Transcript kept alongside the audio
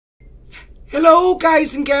Hello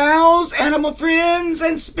guys and gals, animal friends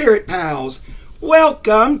and spirit pals.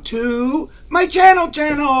 Welcome to my channel.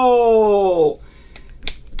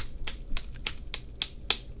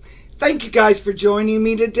 Thank you guys for joining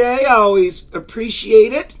me today. I always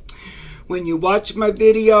appreciate it when you watch my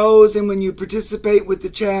videos and when you participate with the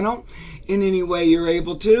channel in any way you're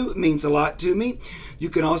able to. It means a lot to me. You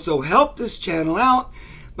can also help this channel out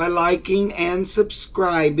by liking and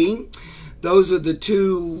subscribing. Those are the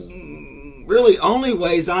two really only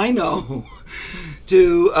ways I know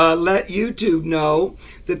to let YouTube know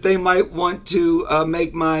that they might want to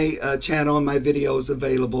make my channel and my videos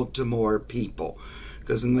available to more people.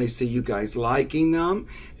 Because when they see you guys liking them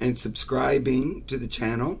and subscribing to the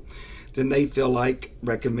channel, then they feel like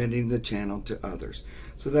recommending the channel to others.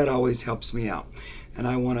 So that always helps me out. And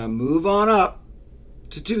I want to move on up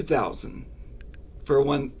to 2,000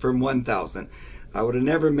 from 1,000. I would have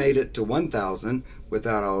never made it to 1,000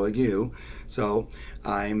 without all of you. So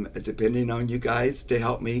I'm depending on you guys to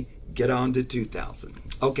help me get on to 2,000.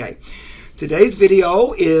 Okay, today's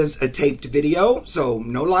video is a taped video, so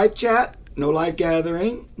no live chat, no live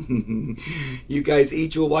gathering. You guys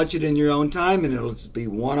each will watch it in your own time, and it'll just be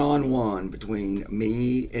one-on-one between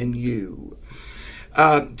me and you.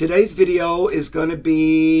 Today's video is going to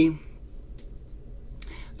be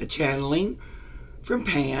a channeling from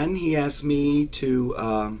Pan. He asked me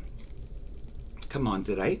to come on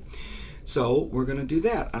today, so we're going to do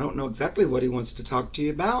that. I don't know exactly what he wants to talk to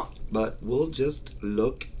you about, but we'll just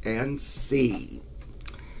look and see.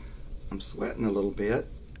 I'm sweating a little bit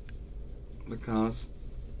because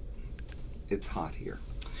it's hot here.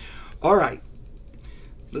 All right,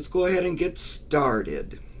 let's go ahead and get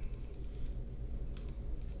started.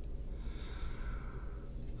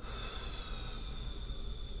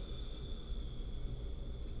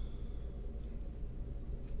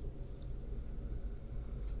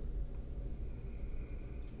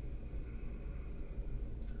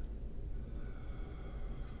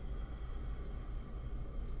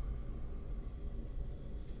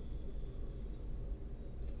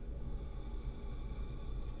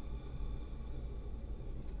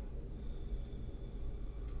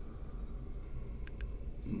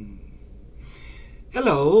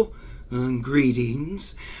 Hello,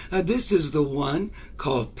 greetings. This is the one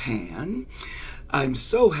called Pan. I'm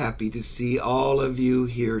so happy to see all of you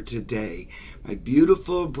here today. My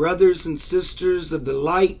beautiful brothers and sisters of the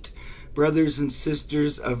light, brothers and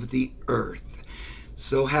sisters of the earth.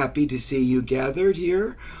 So happy to see you gathered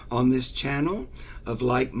here on this channel of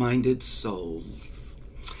like-minded souls.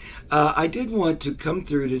 I did want to come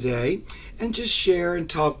through today and just share and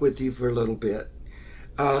talk with you for a little bit.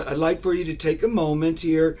 I'd like for you to take a moment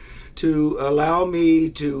here to allow me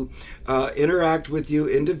to interact with you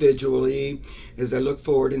individually as I look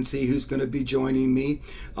forward and see who's going to be joining me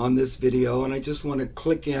on this video. And I just want to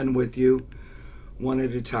click in with you one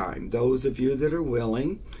at a time. Those of you that are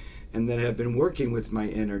willing and that have been working with my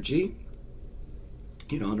energy,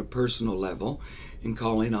 you know, on a personal level, and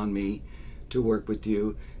calling on me to work with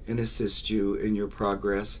you and assist you in your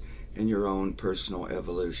progress in your own personal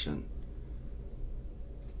evolution.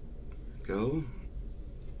 Go.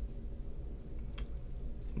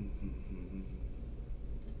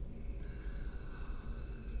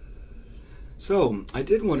 So I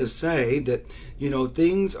did want to say that, you know,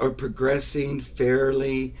 things are progressing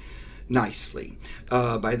fairly nicely.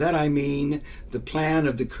 By that I mean the plan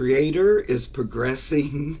of the Creator is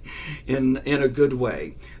progressing in a good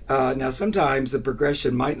way. Now sometimes the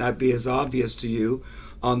progression might not be as obvious to you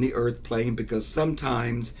on the earth plane, because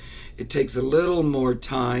sometimes it takes a little more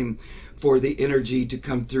time for the energy to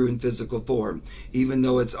come through in physical form, even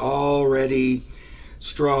though it's already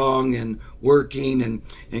strong and working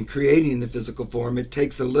and creating the physical form. It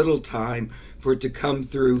takes a little time for it to come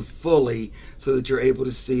through fully so that you're able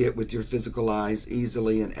to see it with your physical eyes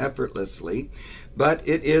easily and effortlessly. But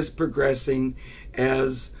it is progressing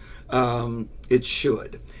as it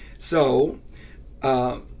should. So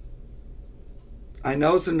I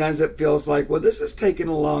know sometimes it feels like, well, this is taking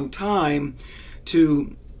a long time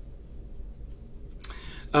to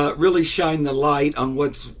really shine the light on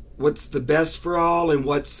what's the best for all and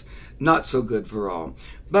what's not so good for all.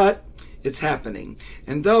 But it's happening.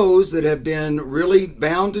 And those that have been really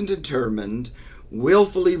bound and determined,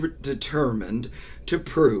 willfully determined to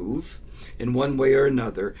prove in one way or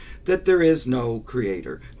another that there is no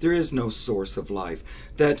creator, there is no source of life,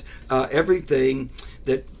 that everything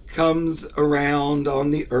that comes around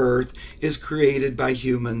on the earth is created by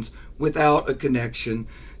humans without a connection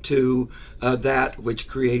to that which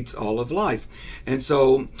creates all of life. And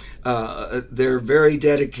so they're very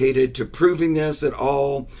dedicated to proving this at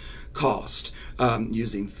all cost.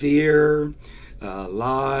 using fear,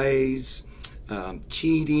 lies,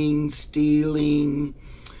 cheating, stealing,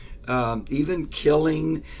 even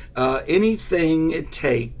killing, anything it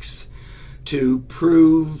takes to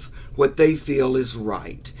prove what they feel is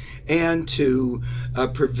right and to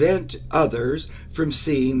prevent others from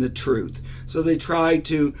seeing the truth. So they try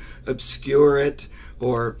to obscure it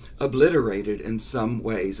or obliterate it in some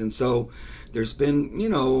ways. And so there's been,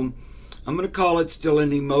 I'm going to call it still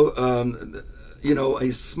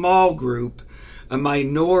a small group, a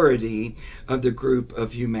minority of the group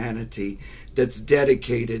of humanity that's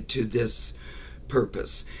dedicated to this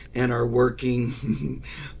purpose and are working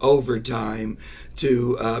overtime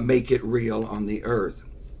to make it real on the earth.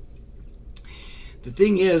 The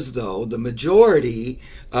thing is, though, the majority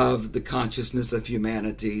of the consciousness of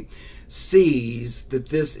humanity sees that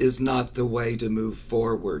this is not the way to move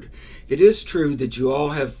forward. It is true that you all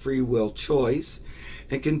have free will choice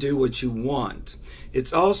and can do what you want.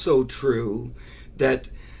 It's also true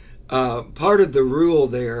that part of the rule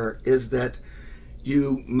there is that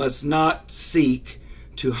you must not seek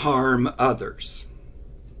to harm others.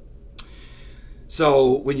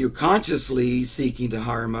 So when you're consciously seeking to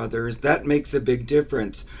harm others, that makes a big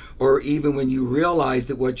difference. Or even when you realize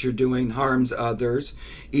that what you're doing harms others,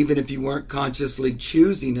 even if you weren't consciously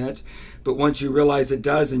choosing it, but once you realize it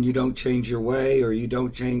does and you don't change your way or you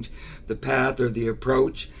don't change the path or the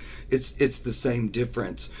approach, it's the same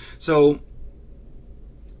difference. So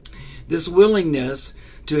this willingness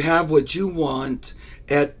to have what you want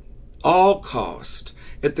at all cost,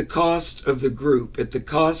 at the cost of the group, at the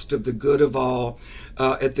cost of the good of all,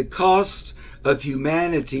 at the cost of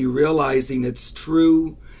humanity realizing its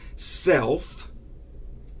true self,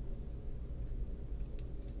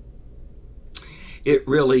 it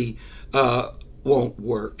really won't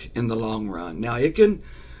work in the long run. Now, it can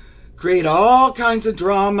create all kinds of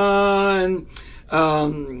drama and,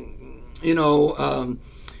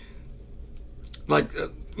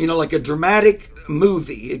 like a dramatic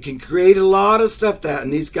movie. It can create a lot of stuff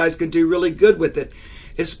and these guys can do really good with it,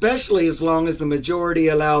 especially as long as the majority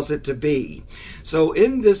allows it to be. So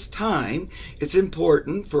in this time, it's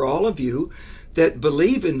important for all of you that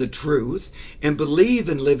believe in the truth and believe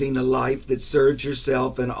in living a life that serves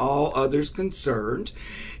yourself and all others concerned,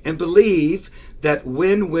 and believe that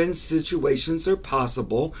win-win situations are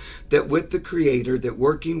possible, that with the Creator, that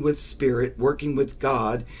working with Spirit, working with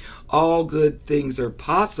God, all good things are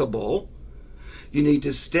possible. You need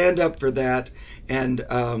to stand up for that and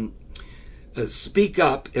speak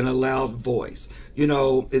up in a loud voice.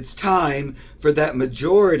 It's time for that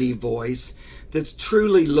majority voice that's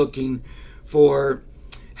truly looking for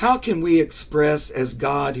how can we express as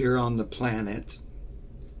God here on the planet.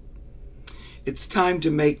 It's time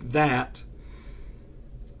to make that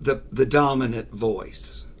the dominant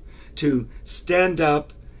voice, to stand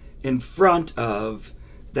up in front of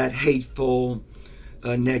that hateful,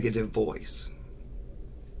 negative voice.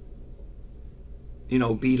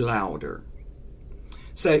 Be louder.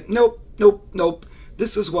 Say, nope, nope, nope.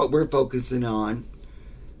 This is what we're focusing on.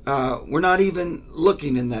 We're not even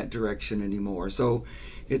looking in that direction anymore. So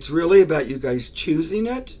it's really about you guys choosing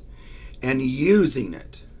it and using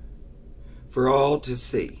it for all to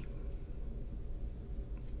see.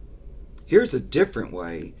 Here's a different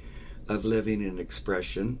way of living in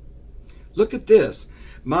expression. Look at this.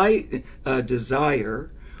 My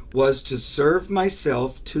desire was to serve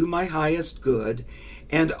myself to my highest good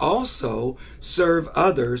and also serve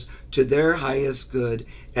others to their highest good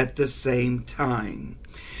at the same time.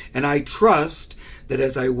 And I trust that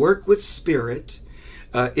as I work with Spirit,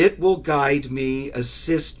 it will guide me,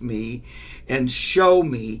 assist me, and show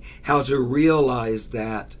me how to realize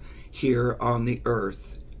that here on the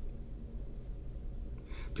earth.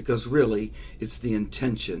 Because really, it's the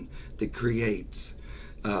intention that creates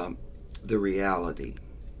the reality.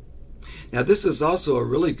 Now, this is also a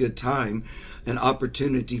really good time, an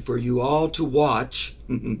opportunity for you all to watch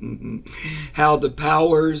how the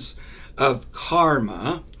powers of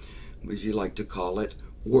karma, as you like to call it,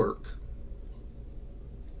 work.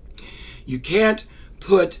 You can't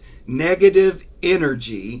put negative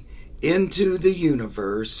energy into the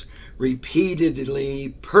universe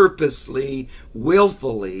repeatedly, purposely,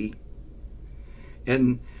 willfully,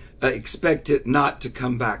 and expect it not to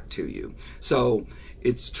come back to you. So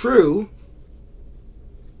it's true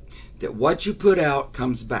that what you put out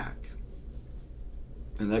comes back.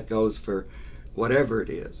 And that goes for whatever it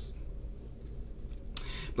is.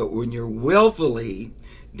 But when you're willfully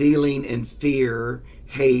dealing in fear,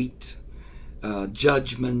 hate,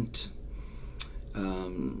 judgment,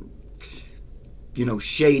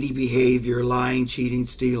 shady behavior, lying, cheating,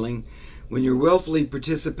 stealing, when you're willfully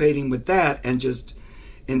participating with that and just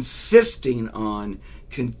insisting on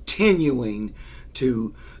continuing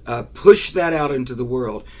to push that out into the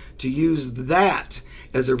world, to use that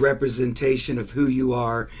as a representation of who you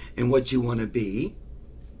are and what you want to be,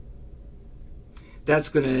 that's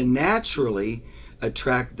going to naturally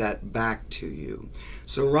attract that back to you.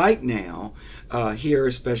 So right now, here,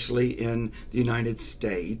 especially in the United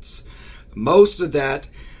States, most of that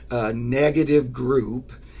negative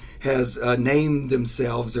group has named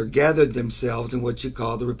themselves or gathered themselves in what you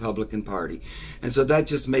call the Republican Party. And so that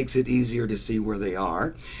just makes it easier to see where they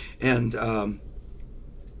are. And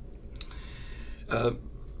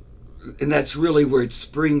that's really where it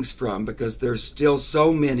springs from, because there's still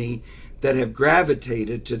so many that have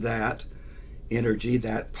gravitated to that energy,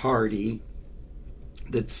 that party,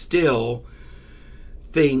 that still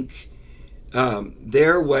think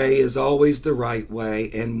their way is always the right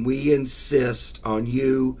way, and we insist on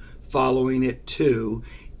you following it too,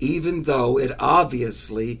 even though it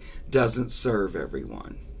obviously doesn't serve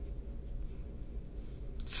everyone.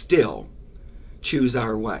 Still, choose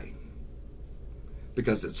our way,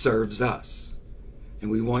 because it serves us, and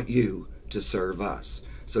we want you to serve us.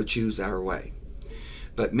 So choose our way.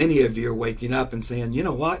 But many of you are waking up and saying, you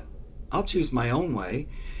know what? I'll choose my own way,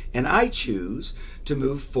 and I choose to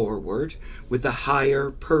move forward with a higher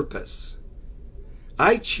purpose.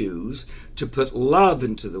 I choose to put love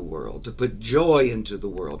into the world, to put joy into the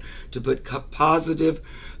world, to put positive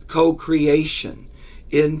co-creation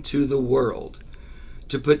into the world,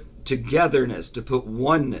 to put togetherness, to put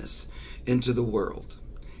oneness into the world.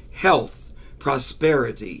 Health,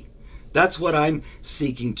 prosperity, that's what I'm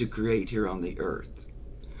seeking to create here on the earth.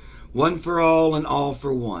 One for all and all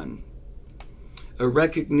for one. A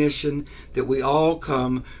recognition that we all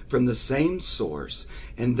come from the same source,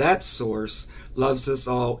 and that source loves us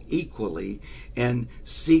all equally and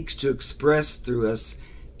seeks to express through us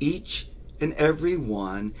each and every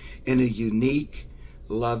one in a unique,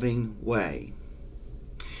 loving way.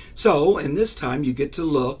 So, in this time, you get to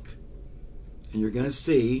look, and you're going to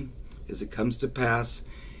see, as it comes to pass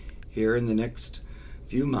here in the next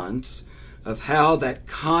few months, of how that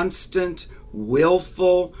constant,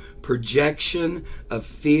 willful projection of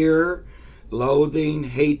fear, loathing,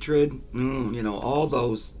 hatred, all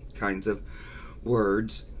those kinds of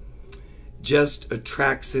words, just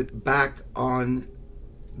attracts it back on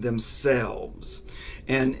themselves.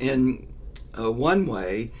 And in one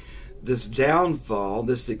way, this downfall,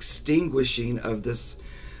 this extinguishing of this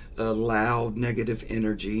loud negative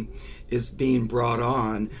energy is being brought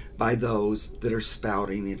on by those that are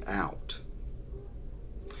spouting it out.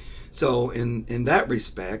 So in that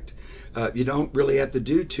respect, you don't really have to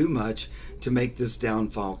do too much to make this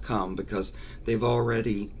downfall come, because they've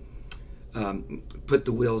already put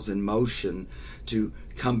the wheels in motion to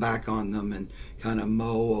come back on them and kind of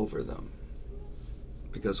mow over them.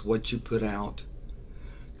 Because what you put out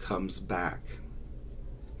comes back.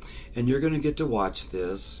 And you're going to get to watch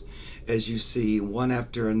this as you see one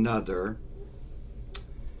after another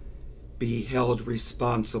be held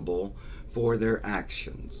responsible for their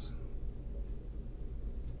actions.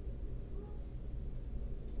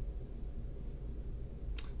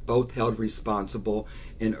 Both held responsible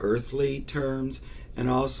in earthly terms and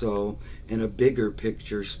also in a bigger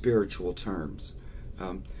picture, spiritual terms,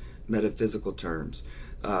 metaphysical terms.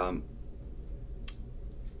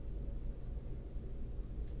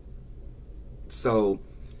 So,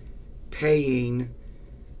 paying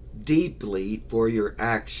deeply for your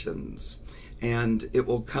actions, and it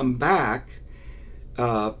will come back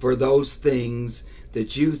for those things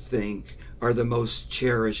that you think are the most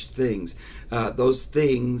cherished things, those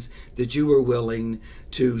things that you were willing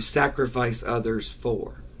to sacrifice others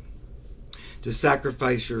for, to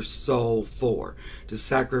sacrifice your soul for, to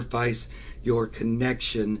sacrifice your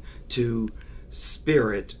connection to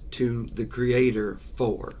spirit, to the Creator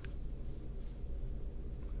for.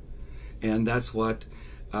 And that's what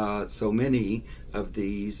so many of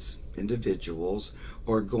these individuals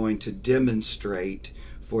are going to demonstrate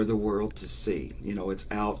for the world to see. You know,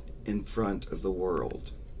 it's out in front of the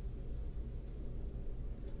world.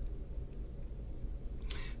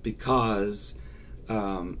 Because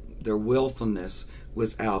their willfulness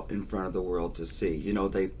was out in front of the world to see. You know,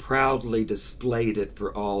 they proudly displayed it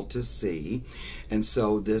for all to see. And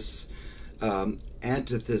so this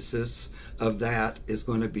antithesis of that is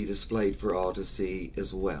going to be displayed for all to see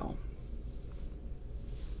as well.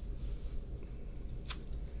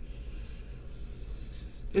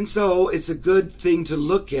 And so it's a good thing to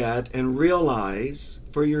look at and realize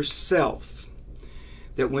for yourself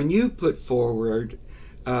that when you put forward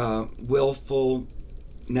willful,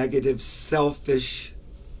 negative, selfish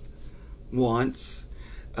wants,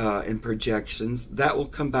 and projections, that will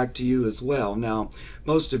come back to you as well. Now,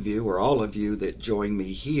 most of you, or all of you that join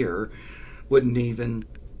me here, wouldn't even,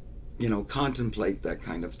 contemplate that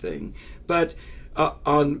kind of thing. But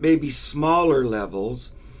on maybe smaller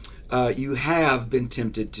levels, you have been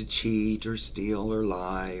tempted to cheat or steal or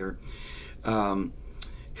lie, or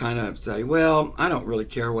kind of say, well, I don't really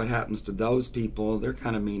care what happens to those people. They're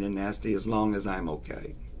kind of mean and nasty as long as I'm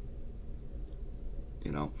okay.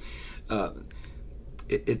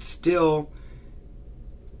 It's still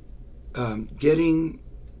getting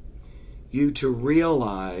you to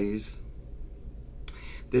realize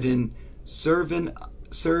that in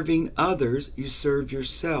serving others, you serve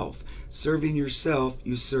yourself. Serving yourself,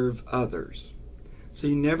 you serve others. So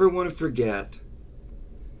you never want to forget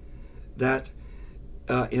that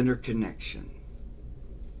interconnection.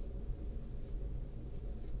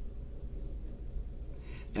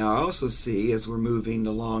 Now, I also see, as we're moving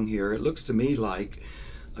along here, it looks to me like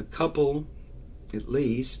a couple, at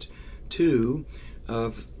least, two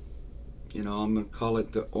of, I'm going to call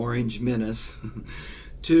it the Orange Menace,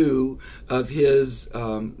 two of his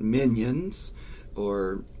minions,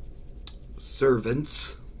 or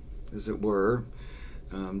servants, as it were,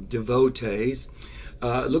 devotees.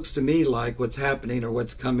 It looks to me like what's happening, or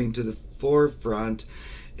what's coming to the forefront,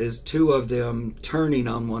 is two of them turning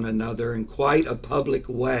on one another in quite a public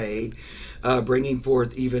way, bringing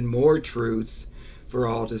forth even more truth for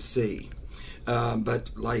all to see.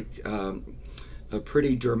 But like a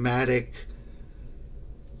pretty dramatic,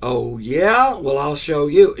 oh yeah, well I'll show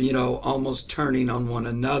you, almost turning on one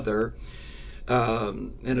another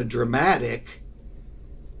in a dramatic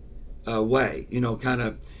way, kind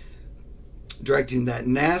of directing that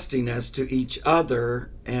nastiness to each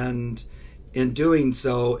other, and in doing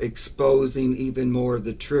so, exposing even more of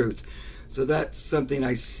the truth. So that's something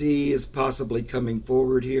I see is possibly coming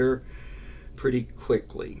forward here pretty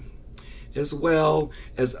quickly. As well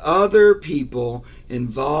as other people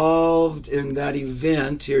involved in that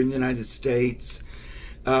event here in the United States,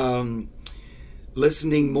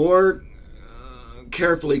 listening more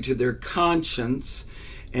carefully to their conscience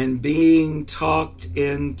and being talked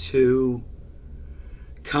into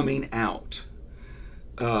coming out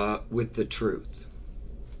with the truth,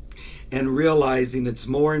 and realizing it's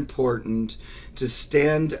more important to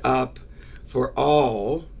stand up for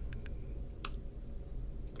all,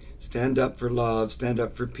 stand up for love, stand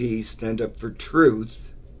up for peace, stand up for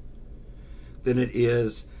truth, than it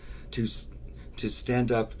is to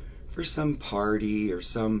stand up for some party or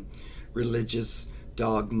some religious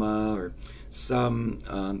dogma or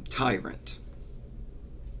some tyrant.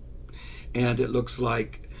 And it looks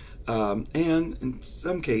like, and in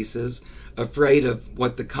some cases, afraid of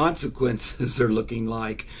what the consequences are looking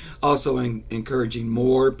like, also encouraging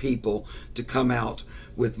more people to come out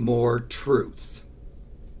with more truth.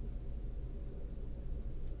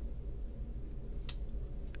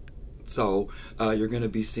 So you're going to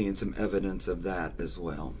be seeing some evidence of that as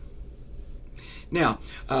well. Now,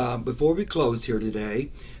 before we close here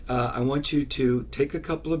today, I want you to take a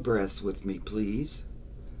couple of breaths with me, please.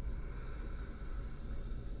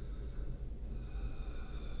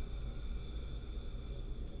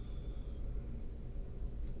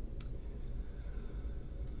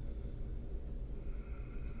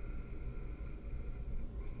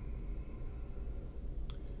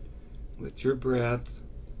 With your breath,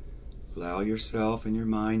 allow yourself and your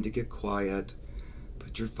mind to get quiet.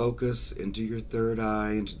 Put your focus into your third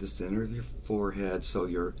eye, into the center of your forehead. So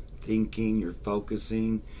you're thinking, you're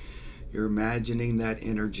focusing, you're imagining that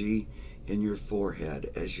energy in your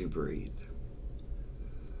forehead as you breathe.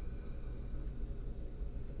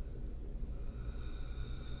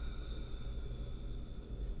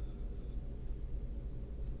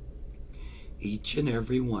 Each and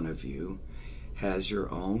every one of you has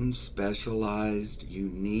your own specialized,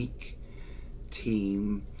 unique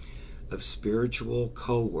team of spiritual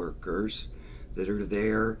co-workers that are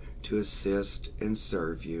there to assist and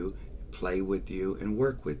serve you, play with you, and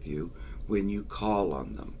work with you when you call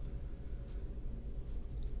on them.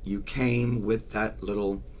 You came with that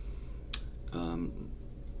little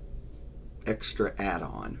extra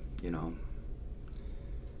add-on,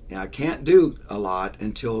 Now, I can't do a lot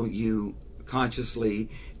until you consciously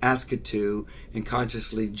ask it to and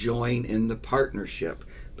consciously join in the partnership,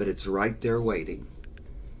 but it's right there waiting.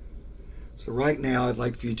 So right now I'd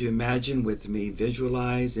like for you to imagine with me,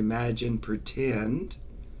 visualize, imagine, pretend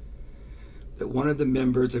that one of the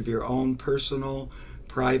members of your own personal,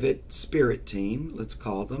 private spirit team, let's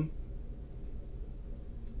call them,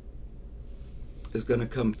 is going to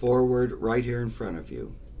come forward right here in front of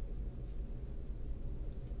you.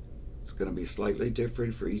 It's going to be slightly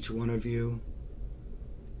different for each one of you.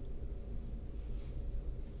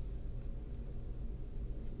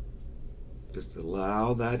 Just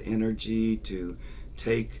allow that energy to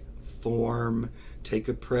take form, take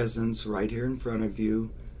a presence right here in front of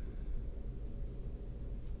you.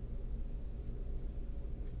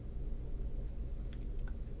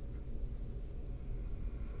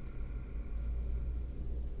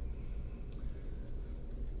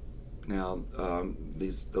 Now,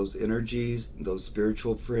 those energies, those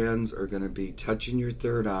spiritual friends are going to be touching your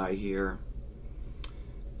third eye here.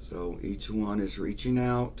 So each one is reaching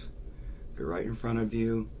out. They're right in front of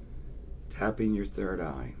you, tapping your third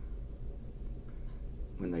eye.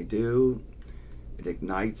 When they do, it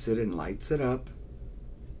ignites it and lights it up.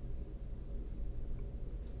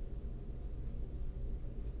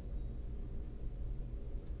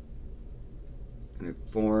 And it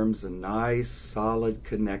forms a nice solid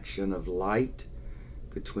connection of light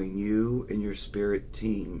between you and your spirit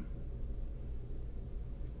team.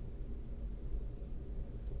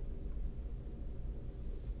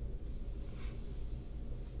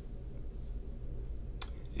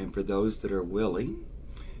 And for those that are willing,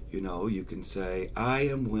 you can say, I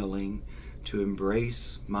am willing to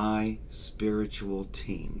embrace my spiritual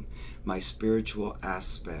team, my spiritual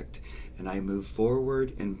aspect, and I move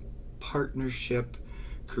forward in partnership,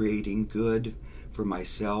 creating good for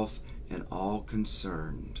myself and all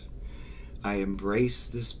concerned. I embrace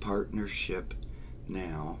this partnership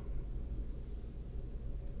now.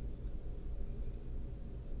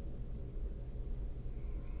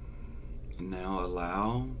 And now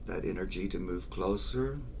allow that energy to move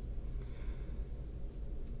closer,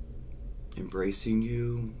 embracing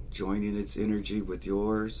you, joining its energy with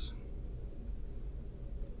yours.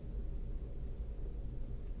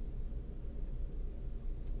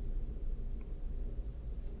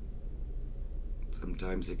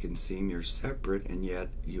 Sometimes it can seem you're separate, and yet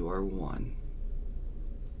you are one.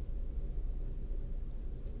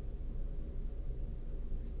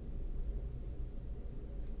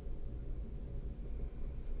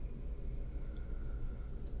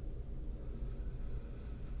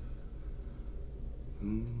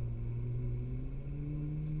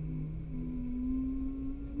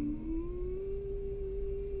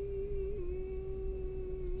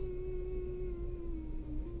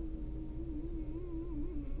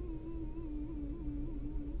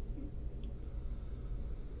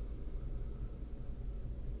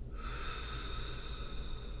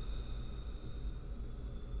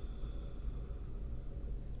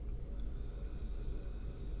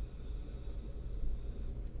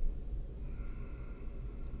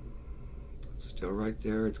 Still right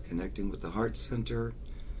there, it's connecting with the heart center,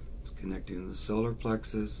 it's connecting to the solar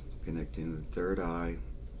plexus, it's connecting to the third eye.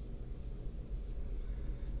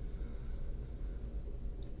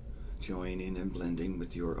 Joining and blending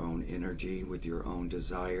with your own energy, with your own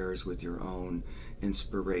desires, with your own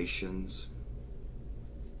inspirations.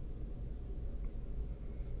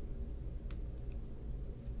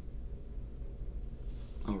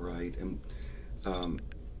 All right, and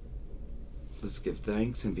let's give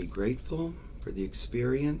thanks and be grateful for the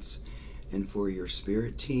experience and for your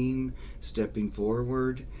spirit team stepping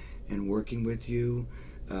forward and working with you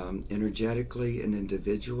energetically and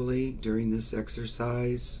individually during this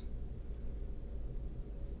exercise.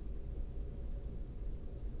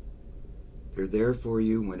 They're there for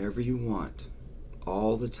you whenever you want,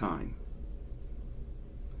 all the time.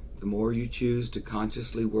 The more you choose to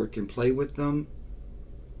consciously work and play with them,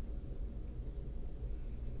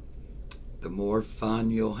 the more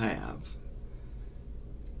fun you'll have,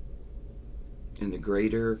 and the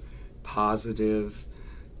greater positive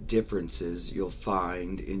differences you'll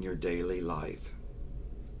find in your daily life.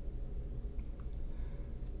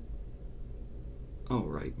 All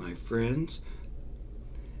right, my friends,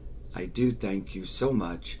 I do thank you so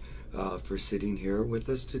much for sitting here with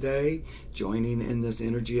us today, joining in this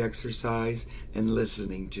energy exercise and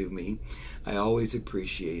listening to me. I always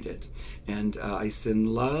appreciate it. And I send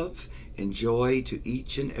love and joy to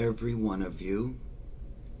each and every one of you.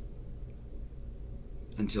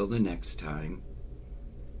 Until the next time,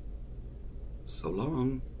 so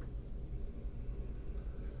long.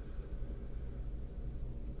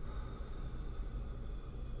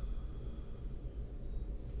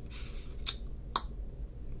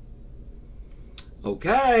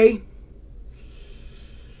 Okay.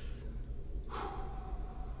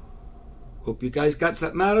 Hope you guys got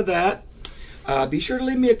something out of that. Be sure to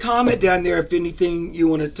leave me a comment down there if anything you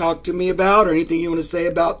want to talk to me about or anything you want to say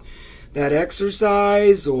about that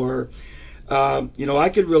exercise, or I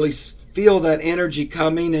could really feel that energy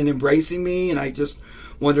coming and embracing me, and I just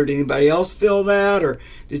Wondered, anybody else feel that? Or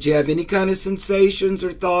did you have any kind of sensations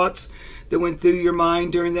or thoughts that went through your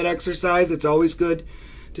mind during that exercise? It's always good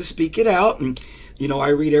to speak it out. And, you know, I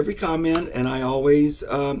read every comment, and I always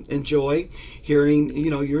enjoy hearing, you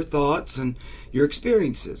know, your thoughts and your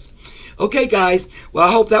experiences. Okay, guys. Well,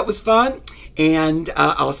 I hope that was fun. And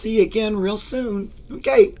I'll see you again real soon.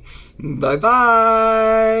 Okay.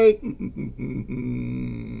 Bye-bye.